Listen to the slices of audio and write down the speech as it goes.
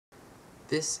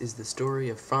This is the story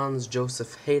of Franz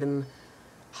Joseph Haydn,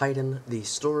 the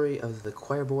story of the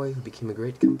choir boy who became a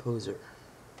great composer,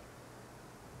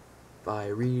 by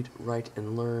Read, Write,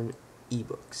 and Learn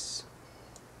ebooks.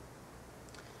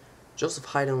 Joseph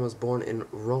Haydn was born in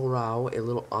Rohrau, a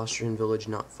little Austrian village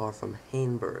not far from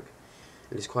Hamburg.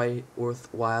 It is quite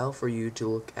worthwhile for you to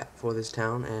look for this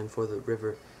town and for the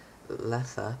river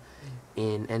Lethe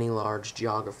in any large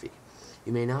geography.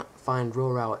 You may not find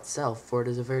Rohrau itself, for it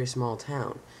is a very small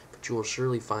town, but you will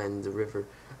surely find the river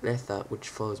Lethe which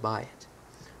flows by it.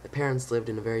 The parents lived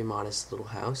in a very modest little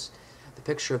house. The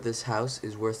picture of this house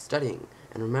is worth studying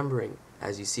and remembering.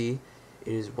 As you see,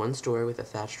 it is one story with a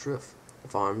thatched roof. The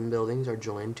farm buildings are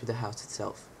joined to the house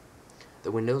itself.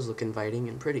 The windows look inviting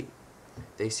and pretty.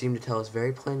 They seem to tell us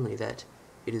very plainly that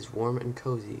it is warm and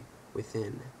cozy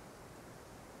within.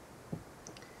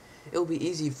 It will be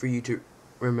easy for you to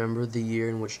remember the year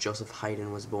in which Joseph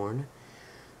Haydn was born,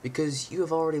 because you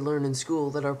have already learned in school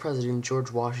that our President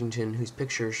George Washington, whose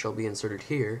picture shall be inserted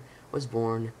here, was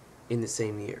born in the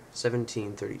same year,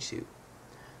 1732.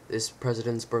 This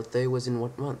President's birthday was in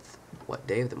what month? What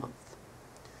day of the month?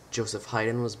 Joseph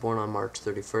Haydn was born on March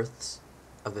 31st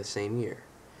of the same year.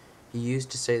 He used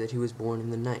to say that he was born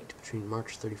in the night between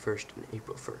March 31st and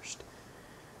April 1st.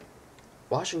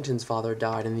 Washington's father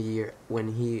died in the year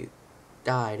when he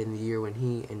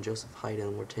and Joseph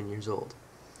Haydn were 10 years old.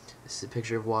 This is a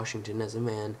picture of Washington as a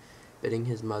man bidding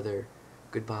his mother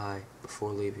goodbye before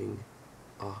leaving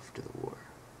off to the war.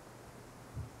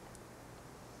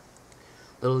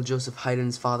 Little Joseph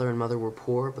Haydn's father and mother were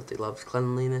poor, but they loved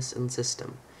cleanliness and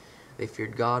system. They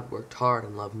feared God, worked hard,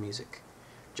 and loved music.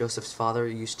 Joseph's father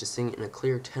used to sing in a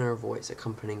clear tenor voice,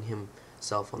 accompanying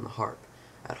himself on the harp.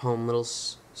 At home, little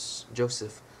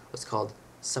Joseph was called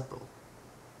Seppel.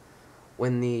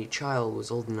 When the child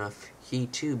was old enough, he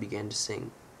too began to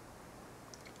sing.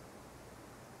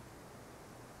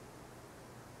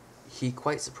 He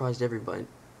quite surprised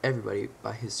everybody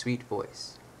by his sweet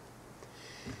voice.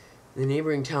 In the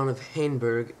neighboring town of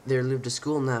Hamburg, there lived a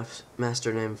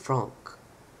schoolmaster named Franz,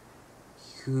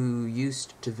 who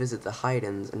used to visit the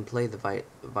Haydns and play the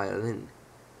violin.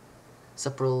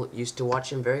 Seppel used to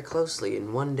watch him very closely,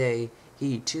 and one day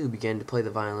he too began to play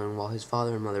the violin while his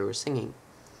father and mother were singing.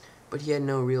 But he had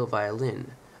no real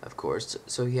violin, of course,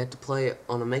 so he had to play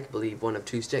on a make-believe one of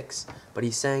two sticks, but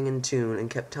he sang in tune and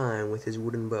kept time with his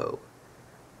wooden bow.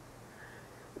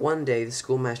 One day the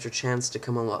schoolmaster chanced to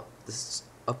come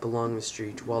up along the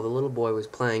street while the little boy was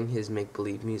playing his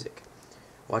make-believe music.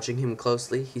 Watching him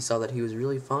closely, he saw that he was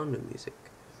really fond of music.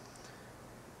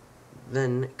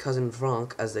 Then Cousin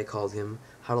Frank, as they called him,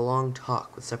 had a long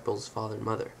talk with Seppel's father and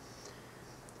mother.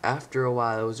 After a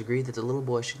while it was agreed that the little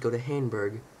boy should go to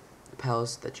Hamburg, the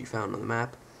palace that you found on the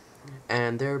map,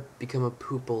 and there become a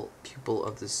pupil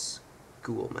of the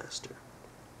schoolmaster.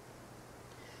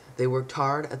 They worked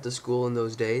hard at the school in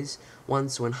those days.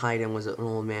 Once, when Haydn was an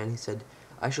old man, he said,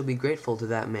 "I shall be grateful to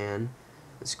that man,"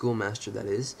 the schoolmaster that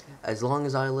is, "as long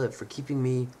as I live, for keeping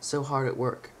me so hard at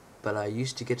work, but I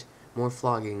used to get more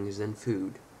floggings than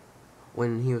food."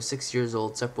 When he was 6 years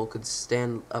old, Seppel could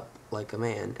stand up like a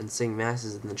man and sing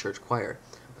masses in the church choir,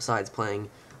 besides playing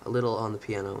a little on the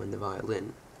piano and the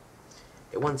violin.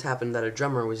 It once happened that a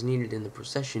drummer was needed in the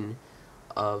procession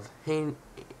in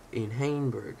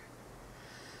Hamburg.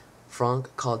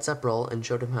 Frank called Seppel and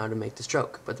showed him how to make the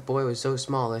stroke, but the boy was so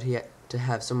small that he had to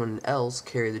have someone else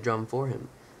carry the drum for him.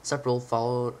 Seppel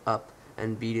followed up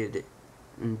and beat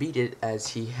it as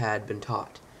he had been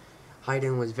taught.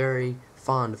 Haydn was very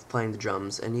fond of playing the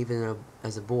drums, and even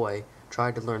as a boy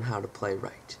tried to learn how to play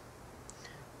right.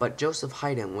 But Joseph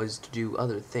Haydn was to do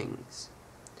other things.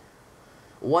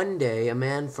 One day, a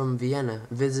man from Vienna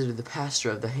visited the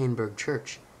pastor of the Hamburg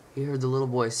church. He heard the little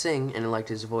boy sing, and liked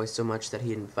his voice so much that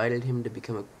he invited him to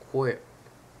become a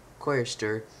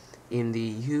chorister in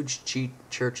the huge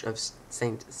church of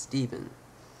St. Stephen.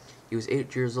 He was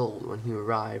 8 years old when he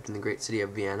arrived in the great city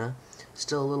of Vienna,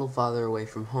 still a little farther away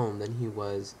from home than he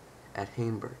was at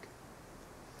Hamburg.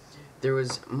 There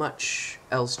was much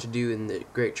else to do in the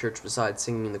great church besides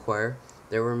singing in the choir.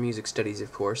 There were music studies,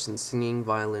 of course, and singing,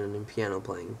 violin, and piano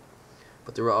playing.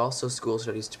 But there were also school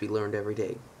studies to be learned every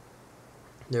day.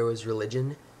 There was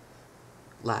religion,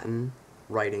 Latin,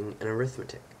 writing, and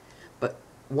arithmetic. But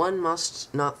one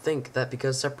must not think that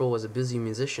because Seppel was a busy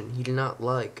musician, he did not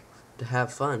like to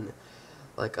have fun,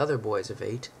 like other boys of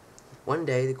 8. One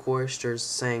day the choristers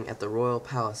sang at the royal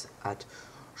palace at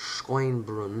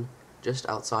Schönbrunn, just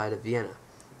outside of Vienna.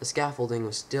 The scaffolding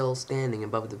was still standing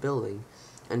above the building,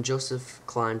 and Joseph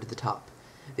climbed to the top.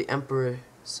 The Empress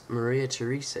Maria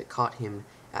Theresa caught him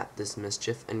at this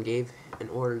mischief and gave an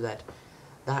order that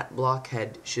That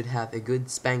blockhead should have a good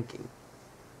spanking.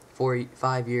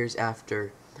 5 years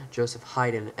after Joseph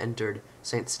Haydn entered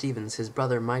St. Stephen's, his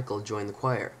brother Michael joined the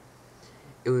choir.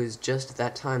 It was just at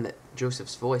that time that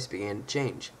Joseph's voice began to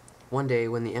change. One day,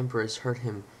 when the empress heard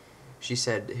him, she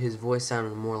said his voice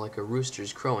sounded more like a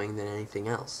rooster's crowing than anything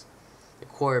else. The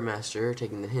choir master,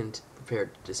 taking the hint,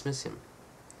 prepared to dismiss him.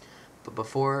 But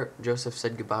before Joseph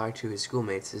said goodbye to his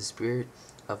schoolmates, his spirit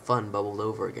of fun bubbled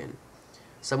over again.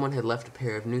 Someone had left a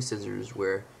pair of new scissors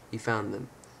where he found them.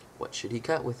 What should he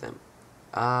cut with them?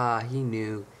 Ah, he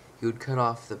knew. He would cut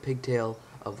off the pigtail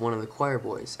of one of the choir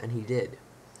boys, and he did.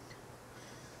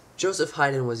 Joseph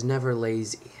Haydn was never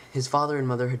lazy. His father and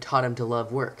mother had taught him to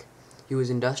love work. He was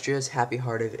industrious,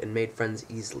 happy-hearted, and made friends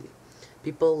easily.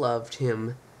 People loved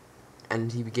him,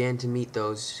 and he began to meet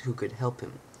those who could help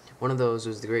him. One of those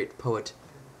was the great poet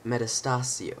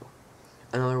Metastasio.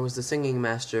 Another was the singing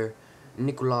master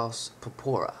Nicolaus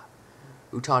Popora,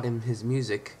 who taught him his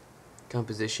music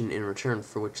composition, in return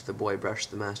for which the boy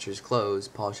brushed the master's clothes,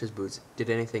 polished his boots, did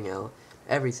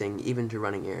everything, even to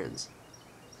running errands.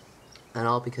 And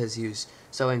all because he was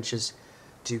so anxious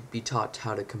to be taught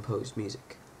how to compose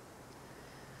music.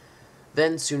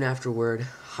 Then, soon afterward,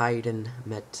 Haydn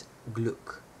met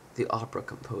Gluck, the opera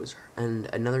composer,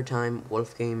 and another time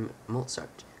Wolfgang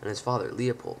Mozart and his father,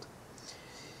 Leopold.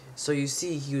 So you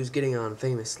see, he was getting on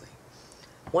famously.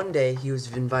 One day, he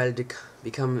was invited to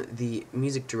become the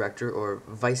music director, or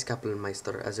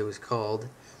Vice-Kapellmeister, as it was called,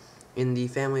 in the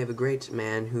family of a great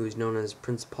man who is known as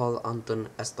Prince Paul Anton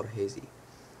Esterhazy.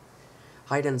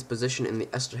 Haydn's position in the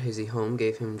Esterhazy home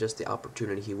gave him just the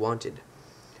opportunity he wanted.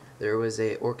 There was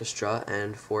an orchestra,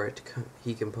 and for it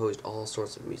he composed all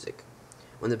sorts of music.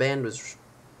 When the band was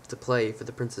to play for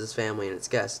the prince's family and its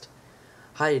guest,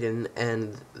 Haydn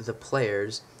and the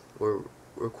players were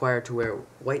required to wear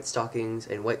white stockings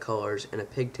and white collars and a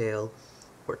pigtail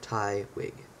or tie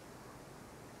wig.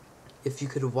 If you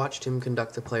could have watched him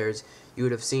conduct the players, you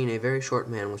would have seen a very short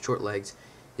man with short legs,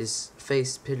 his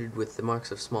face pitted with the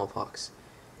marks of smallpox.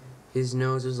 His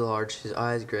nose was large, his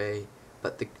eyes gray,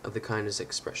 but of the kindest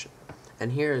expression.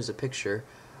 And here is a picture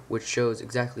which shows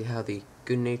exactly how the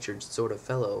good-natured sort of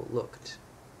fellow looked.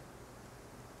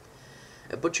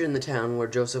 A butcher in the town where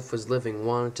Joseph was living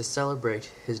wanted to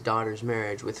celebrate his daughter's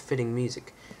marriage with fitting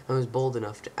music, and was bold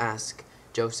enough to ask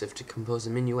Joseph to compose a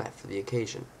minuet for the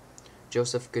occasion.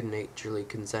 Joseph good-naturedly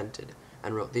consented,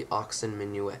 and wrote the Oxen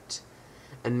Minuet,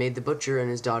 and made the butcher and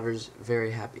his daughters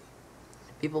very happy.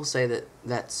 People say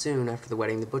that soon after the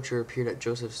wedding, the butcher appeared at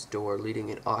Joseph's door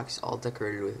leading an ox all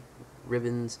decorated with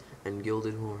ribbons and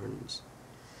gilded horns.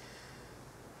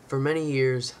 For many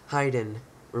years, Haydn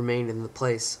remained in the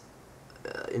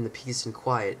peace and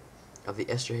quiet of the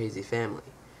Esterhazy family,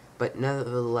 but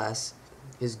nevertheless,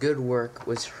 his good work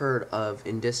was heard of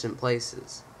in distant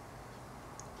places.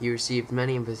 He received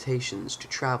many invitations to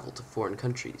travel to foreign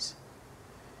countries.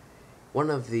 One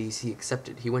of these he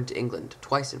accepted. He went to England,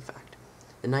 twice in fact.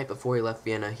 The night before he left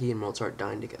Vienna, he and Mozart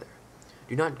dined together.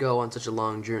 "Do not go on such a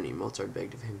long journey," Mozart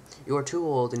begged of him. "You are too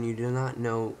old, and you do not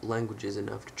know languages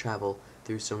enough to travel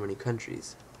through so many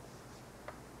countries."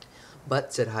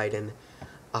 "But," said Haydn,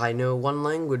 "I know one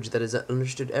language that is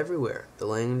understood everywhere, the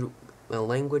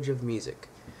language of music."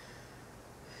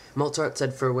 Mozart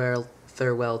said farewell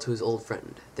to his old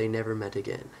friend. They never met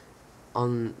again.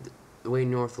 On the way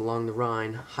north along the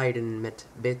Rhine, Haydn met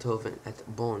Beethoven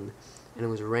at Bonn, and it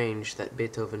was arranged that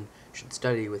Beethoven should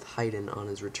study with Haydn on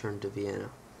his return to Vienna.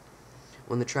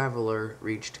 When the traveler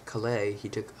reached Calais, he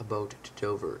took a boat to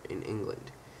Dover in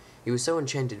England. He was so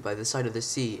enchanted by the sight of the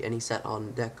sea, and he sat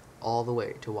on deck all the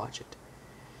way to watch it.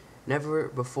 Never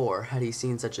before had he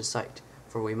seen such a sight,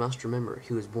 for we must remember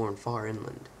he was born far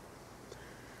inland.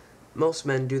 Most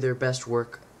men do their best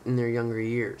work in their younger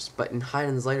years, but in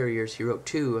Haydn's later years he wrote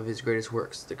two of his greatest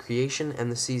works, The Creation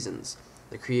and The Seasons.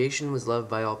 The Creation was loved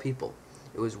by all people.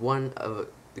 It was one of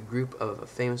the group of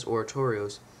famous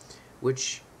oratorios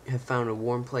which have found a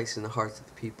warm place in the hearts of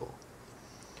the people.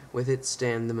 With it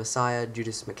stand the Messiah,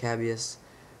 Judas Maccabeus,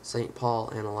 St. Paul,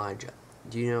 and Elijah.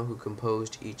 Do you know who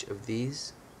composed each of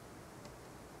these?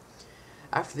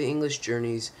 After the English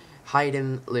journeys,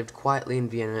 Haydn lived quietly in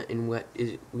Vienna in what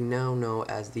we now know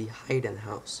as the Haydn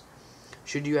House.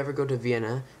 Should you ever go to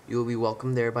Vienna, you will be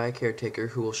welcomed there by a caretaker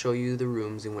who will show you the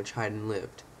rooms in which Haydn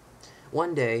lived.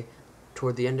 One day,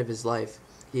 toward the end of his life,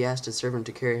 he asked his servant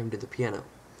to carry him to the piano.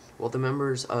 While the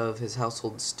members of his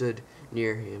household stood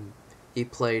near him, he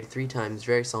played 3 times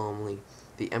very solemnly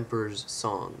the Emperor's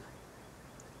Song.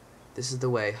 This is the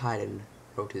way Haydn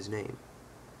wrote his name.